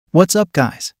What's up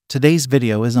guys? Today's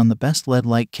video is on the best LED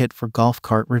light kit for golf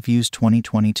cart reviews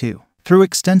 2022. Through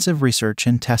extensive research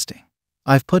and testing,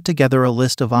 I've put together a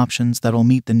list of options that'll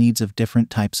meet the needs of different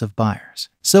types of buyers.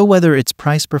 So whether it's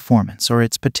price performance or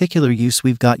its particular use,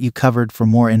 we've got you covered. For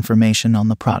more information on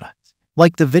the product,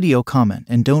 like the video, comment,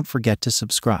 and don't forget to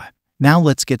subscribe. Now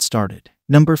let's get started.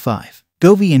 Number 5.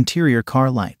 Govee Interior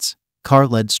Car Lights. Car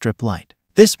LED Strip Light.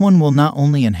 This one will not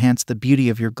only enhance the beauty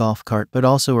of your golf cart but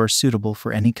also are suitable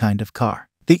for any kind of car.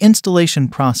 The installation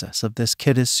process of this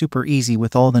kit is super easy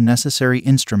with all the necessary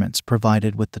instruments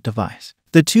provided with the device.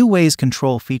 The two-ways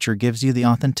control feature gives you the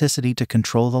authenticity to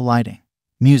control the lighting,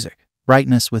 music,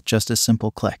 brightness with just a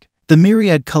simple click. The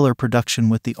myriad color production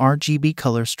with the RGB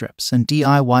color strips and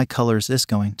DIY colors is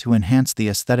going to enhance the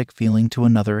aesthetic feeling to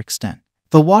another extent.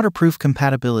 The waterproof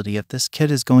compatibility of this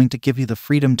kit is going to give you the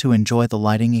freedom to enjoy the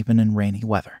lighting even in rainy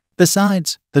weather.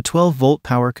 Besides, the 12-volt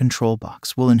power control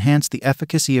box will enhance the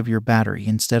efficacy of your battery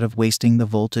instead of wasting the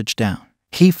voltage down.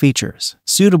 Key features: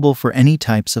 suitable for any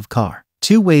types of car.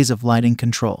 2 ways of lighting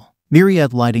control.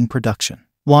 Myriad lighting production.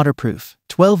 Waterproof.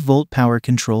 12-volt power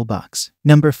control box.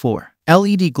 Number 4.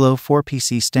 LEDGlow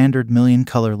 4PC Standard Million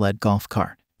Color LED Golf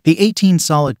Cart. The 18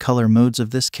 solid color modes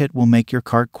of this kit will make your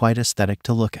cart quite aesthetic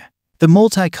to look at. The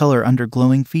multicolor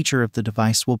underglowing feature of the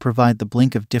device will provide the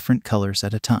blink of different colors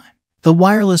at a time. The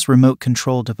wireless remote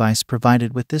control device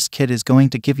provided with this kit is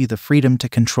going to give you the freedom to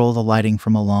control the lighting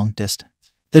from a long distance.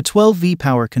 The 12V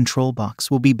power control box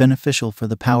will be beneficial for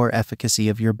the power efficacy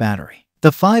of your battery.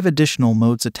 The 5 additional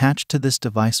modes attached to this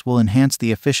device will enhance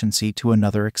the efficiency to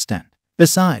another extent.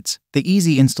 Besides, the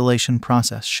easy installation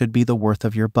process should be the worth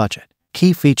of your budget.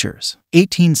 Key features: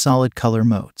 18 solid color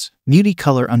modes,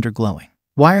 multicolor underglowing,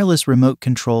 wireless remote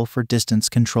control for distance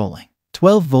controlling,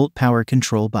 12-volt power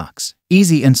control box,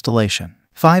 easy installation,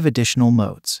 5 additional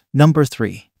modes. Number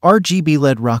 3. RGB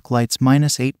LED Rock Lights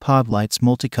 -8 Pod Lights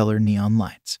Multicolor Neon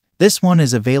Lights. This one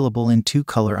is available in 2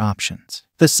 color options.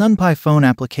 The SunPi phone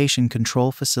application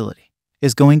control facility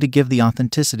is going to give the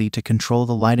authenticity to control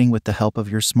the lighting with the help of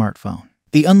your smartphone.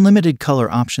 The unlimited color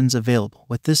options available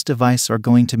with this device are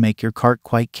going to make your cart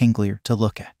quite kinglier to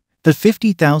look at. The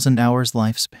 50,000 hours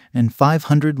lifespan and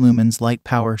 500 lumens light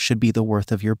power should be the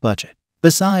worth of your budget.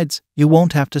 Besides, you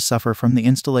won't have to suffer from the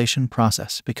installation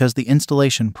process because the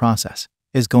installation process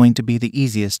is going to be the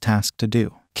easiest task to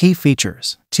do. Key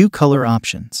features: 2 color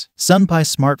options, SunPi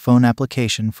smartphone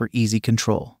application for easy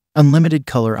control, unlimited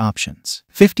color options,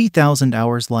 50,000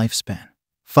 hours lifespan,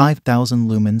 5,000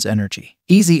 lumens energy,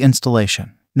 easy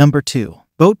installation. Number 2.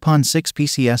 Botepon 6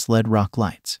 PCS LED Rock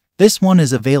Lights. This one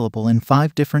is available in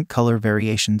 5 different color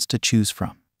variations to choose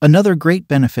from. Another great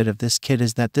benefit of this kit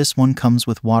is that this one comes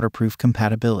with waterproof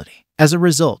compatibility. As a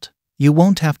result, you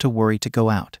won't have to worry to go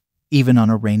out, even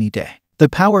on a rainy day. The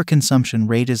power consumption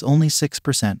rate is only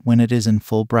 6% when it is in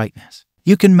full brightness.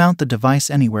 You can mount the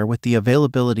device anywhere with the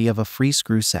availability of a free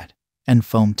screw set and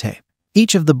foam tape.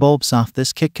 Each of the bulbs off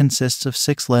this kit consists of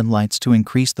 6 LED lights to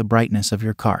increase the brightness of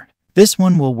your cart. This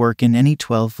one will work in any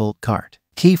 12-volt cart.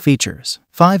 Key features: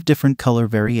 5 different color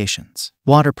variations,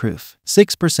 waterproof,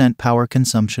 6% power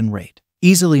consumption rate,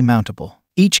 easily mountable.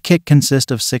 Each kit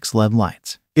consists of 6 LED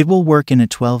lights. It will work in a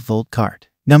 12-volt cart.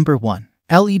 Number 1.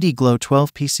 LEDGlow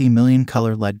 12PC Million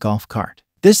Color LED Golf Cart.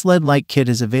 This LED light kit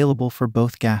is available for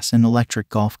both gas and electric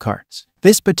golf carts.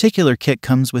 This particular kit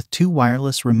comes with 2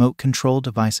 wireless remote control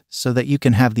devices so that you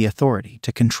can have the authority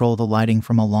to control the lighting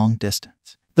from a long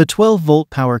distance. The 12-volt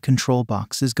power control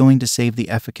box is going to save the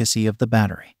efficacy of the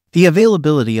battery. The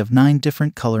availability of 9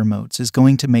 different color modes is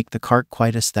going to make the cart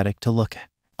quite aesthetic to look at.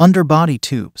 Underbody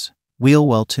tubes, wheel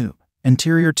well tube.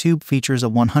 Interior tube features a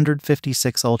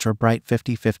 156 ultra bright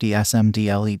 5050 SMD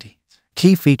LED.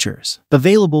 Key features: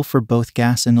 available for both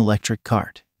gas and electric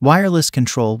cart. Wireless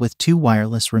control with 2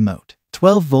 wireless remote.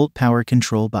 12-volt power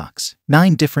control box.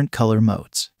 9 different color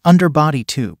modes. Underbody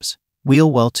tubes, wheel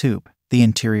well tube. The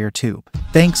interior tube.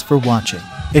 Thanks for watching.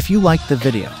 If you liked the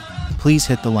video, please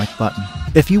hit the like button.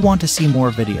 If you want to see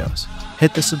more videos,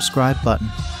 hit the subscribe button.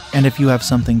 And if you have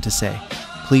something to say,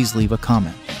 please leave a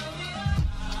comment.